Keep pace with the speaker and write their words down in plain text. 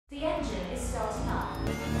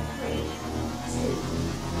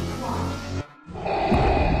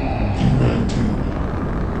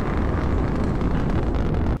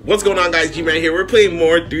What's going on, guys? G-Man here. We're playing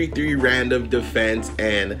more 3-3 random defense,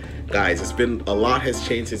 and guys, it's been a lot has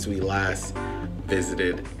changed since we last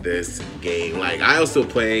visited this game. Like, I was still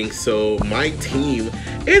playing, so my team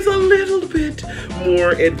is a little bit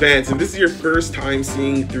more advanced. If this is your first time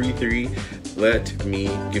seeing 3-3, let me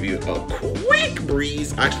give you a quick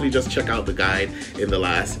breeze. Actually, just check out the guide in the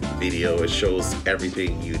last video. It shows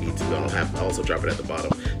everything you need to know. I'll also drop it at the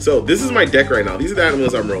bottom. So this is my deck right now. These are the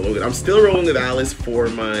animals I'm rolling with. I'm still rolling with Alice for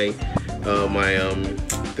my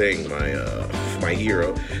my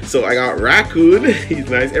hero. So I got Raccoon. He's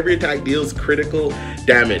nice. Every attack deals critical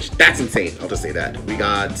damage. That's insane. I'll just say that. We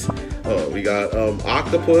got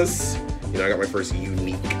Octopus. You know, I got my first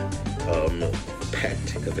unique pet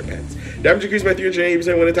because they're pets. Damage increased by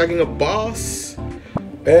 380% when attacking a boss,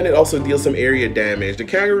 and it also deals some area damage. The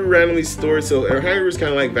kangaroo randomly stored. So kangaroo is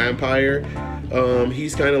kind of like vampire.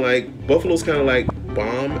 He's kind of like Buffalo's kind of like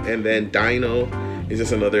bomb, and then Dino is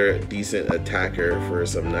just another decent attacker for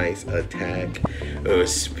some nice attack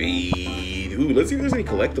speed. Ooh, let's see if there's any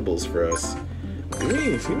collectibles for us.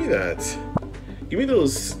 Give me that. Give me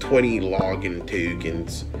those 20 login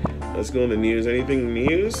tokens. Let's go into news. Anything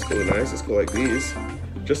news? Oh, nice. Let's collect these.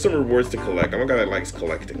 Just some rewards to collect. I'm a guy that likes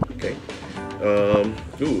collecting. Okay.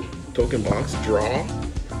 Ooh, token box. Draw.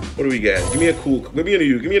 What do we get? Give me a cool. Give me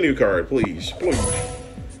a new card, please. Please.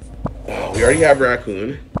 Oh, we already have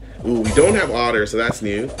Raccoon. Ooh, we don't have Otter, so that's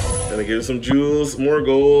new. Gonna give us some jewels, more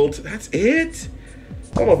gold. That's it.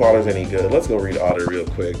 I don't know if Otter's any good. Let's go read Otter real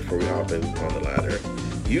quick before we hop in on the ladder.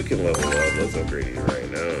 You can level up. Let's upgrade you right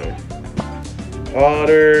now.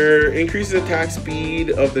 Otter increases attack speed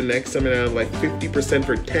of the next summon out of like 50%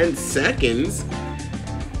 for 10 seconds.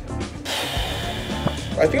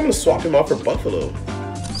 I think I'm gonna swap him out for Buffalo.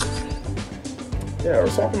 Yeah, we're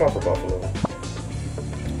swapping him out for Buffalo.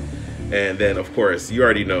 And then, of course, you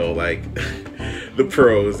already know, like, the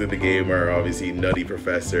pros in the game are obviously Nutty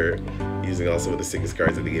Professor, using also the sickest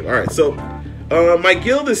cards in the game. All right, so my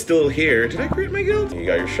guild is still here. Did I create my guild? You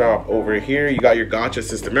got your shop over here. You got your gacha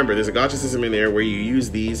system. Remember, there's a gacha system in there where you use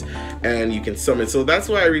these and you can summon. So that's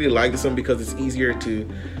why I really like this one, because it's easier to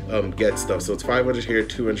get stuff. So it's 500 here,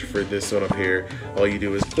 200 for this one up here. All you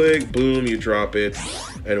do is click, boom, you drop it,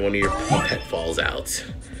 and one of your pet falls out.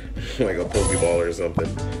 Like a Pokeball or something.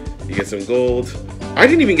 You get some gold. I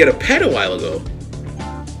didn't even get a pet a while ago.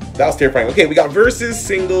 That was terrifying. Okay, we got versus,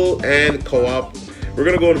 single, and co-op. We're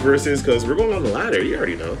gonna go into versus because we're going on the ladder. You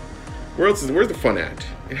already know. Where's the fun at?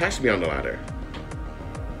 It has to be on the ladder.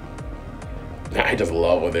 I just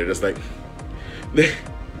love when they're just like.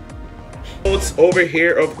 It's over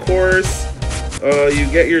here, of course. You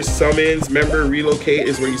get your summons. Remember, relocate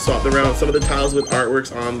is where you swap them around. Some of the tiles with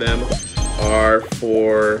artworks on them are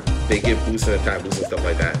for, they give boosts and attack boosts and stuff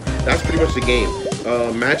like that. That's pretty much the game.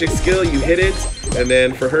 Magic skill, you hit it, and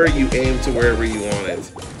then for her, you aim to wherever you want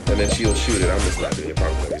it, and then she'll shoot it. I'm just not doing it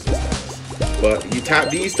properly sometimes. But you tap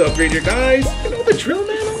these to upgrade your guys. You know the drill,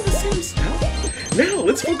 man, all the same stuff. Now,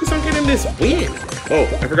 let's focus on getting this win. Oh,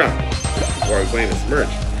 I forgot. Before I was playing this, merge.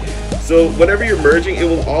 So whenever you're merging, it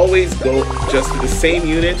will always go just to the same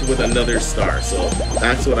unit with another star. So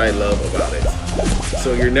that's what I love about it.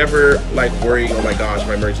 So you're never like worrying, oh my gosh,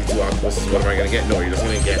 my merging two octopuses, what am I gonna get? No, you're just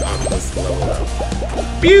gonna get octopus level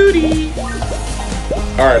up. Beauty!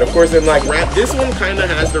 Alright, of course, then like this one kinda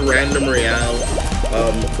has the random royale,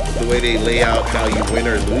 the way they lay out how you win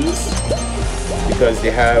or lose. Because they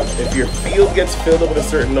have, if your field gets filled up with a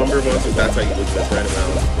certain number of monsters, that's how you lose this random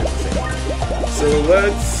amount. So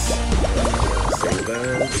let's save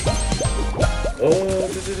that. Oh,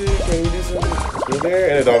 can you do something? Go there,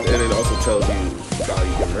 and it also tells you how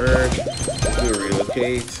you can merge. Do a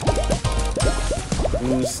relocate,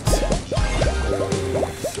 boost.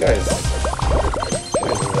 This guy's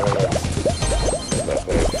not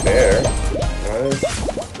playing fair, guys.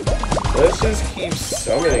 Let's just keep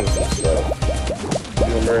summoning some stuff. Do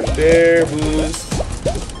a merge there, boost.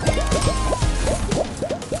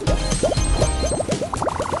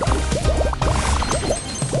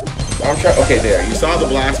 I'm trying. Okay, there. You saw the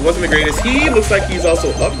blast. Wasn't the greatest. He looks like he's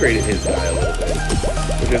also upgraded his guy a little bit,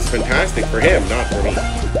 which is fantastic for him, not for me.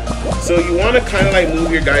 So you want to kind of like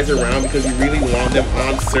move your guys around because you really want them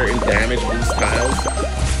on certain damage boost tiles.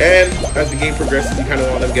 And as the game progresses, you kind of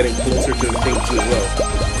want them getting closer to the thing too as well.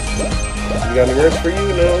 You got any words for you?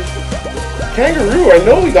 No. Kangaroo, I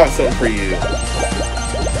know we got something for you.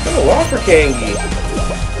 Got a lot for Kangi.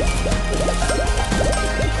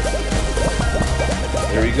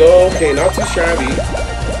 There we go. Okay, not too shabby.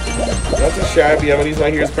 Not too shabby. I'm gonna use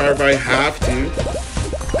my Hero's Power if I have to.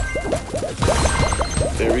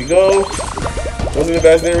 There we go. Wasn't the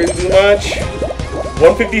best, didn't really do much.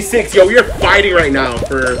 156. Yo, we are fighting right now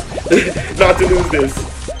for not to lose this.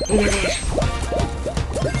 Oh my gosh.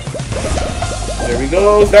 There we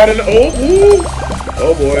go. Is that an oh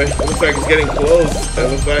boy. It looks like it's getting close. That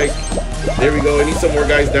looks like. There we go. I need some more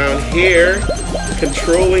guys down here.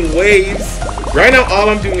 Controlling waves. Right now, all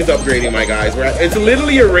I'm doing is upgrading my guys. It's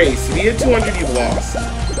literally a race. If you hit 200, you've lost.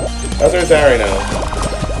 That's where it's at right now.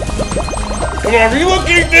 Come on,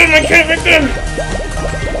 relocate them. I can't make them.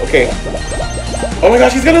 Okay. Oh my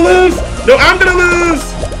gosh, he's gonna lose. No, I'm gonna lose.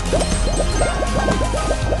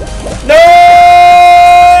 No!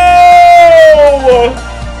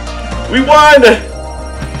 We won.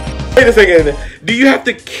 Wait a second. Do you have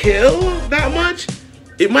to kill that much?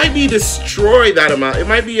 It might be destroy that amount. It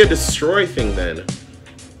might be a destroy thing then.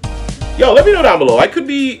 Yo, let me know down below. It could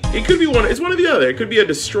be one. It's one or the other. It could be a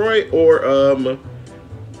destroy or All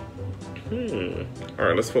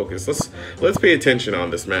right, let's focus. Let's pay attention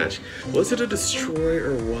on this match. Was it a destroy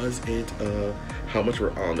or was it how much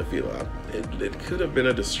we're on the field? It could have been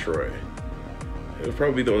a destroy. It would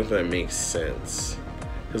probably be the only thing that makes sense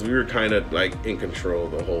because we were kind of like in control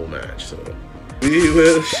the whole match. So we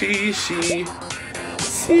will see.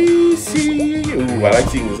 Ooh, I like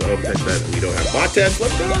seeing this text that we don't have bot test.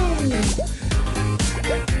 Let's go.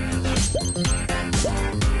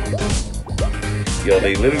 Yo,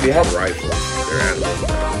 they literally have rifles. They're animals.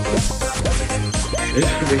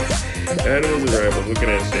 Animals and rifles. What can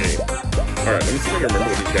I say? Alright, let me see if I can remember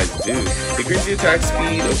what these guys do. Increase the attack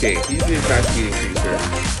speed. Okay, he's the attack speed increaser.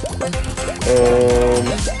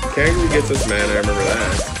 Kangaroo gets us mana, I remember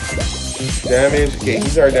that. Damage. Okay,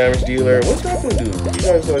 he's our damage dealer. What's Rifle do? He's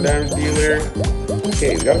also a damage dealer.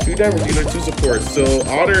 Okay, we got a few damage dealers, 2 supports. So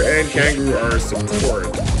Otter and Kangaroo are support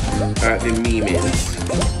at the Memins.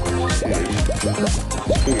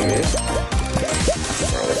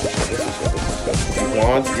 You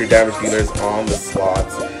want your damage dealers on the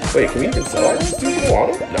slots. Wait, can we even sell them? Do you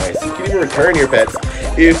want them? Nice. You can even return your pets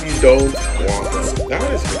if you don't want them.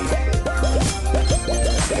 That is really cool.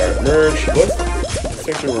 Alright, merge. Let's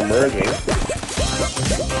make sure we're merging.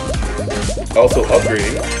 Also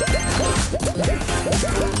upgrading.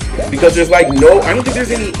 Because there's like no, I don't think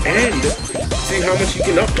there's any end to how much you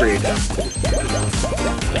can upgrade.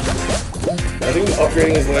 I think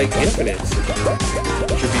upgrading is like infinite.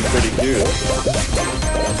 Which would be pretty cool.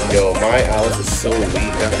 Yo, my Alice is so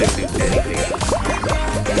weak, that didn't do anything.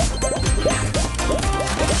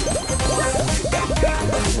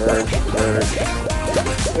 Merge.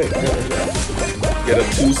 Wait, get a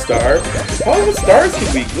 2-star. How many stars can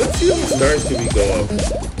we? Let's see how many stars can we go up.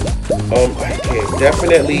 Okay,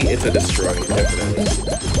 definitely it's a destroy, definitely.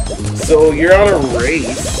 So you're on a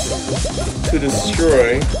race to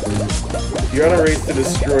destroy. You're on a race to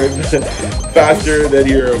destroy faster than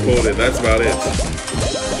your opponent. That's about it.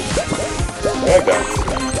 Alright guys.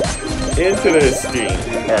 Into this game.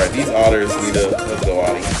 Alright, these otters need to let's go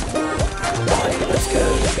out of here. Let's go.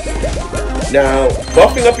 Now,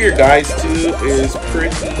 buffing up your guys too is a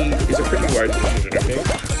pretty wide decision, okay?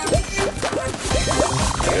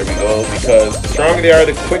 There we go, because the stronger they are,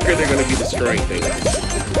 the quicker they're gonna be destroying things.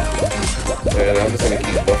 And I'm just gonna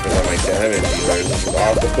keep buffing on my damage dealers.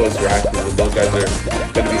 Octopus, Raccoon, those guys are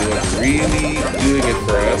gonna be the ones really doing it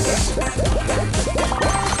for us.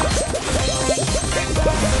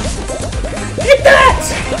 Get that!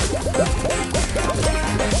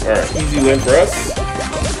 Alright, easy win for us.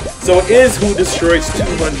 So it is who destroys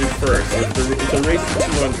 200 first. It's a race to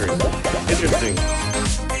 200. Interesting.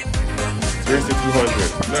 It's a race to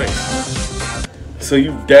 200. Nice. So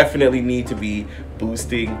you definitely need to be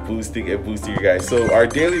boosting your guys. So our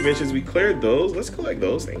daily missions, we cleared those. Let's collect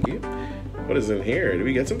those. Thank you. What is in here? Did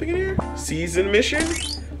we get something in here? Season mission?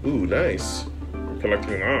 Ooh, nice. We're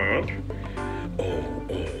collecting that. Oh.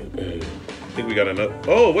 I think we got enough.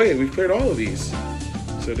 Oh, wait, we've cleared all of these.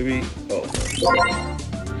 So do we? Oh.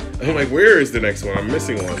 I'm like, where is the next one? I'm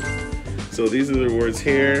missing one. So these are the rewards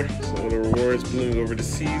here. Some of the rewards, blooming over the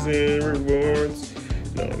season rewards.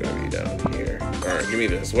 No, I'm gonna be down here. All right, give me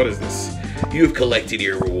this. What is this? You've collected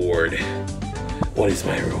your reward. What is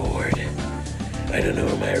my reward? I don't know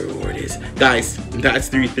what my reward is. Guys, that's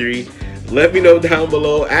 3-3. Let me know down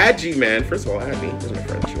below. Add G-Man. First of all, add me. Where's my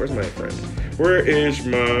friend? Where's my friend? Where is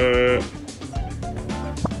my...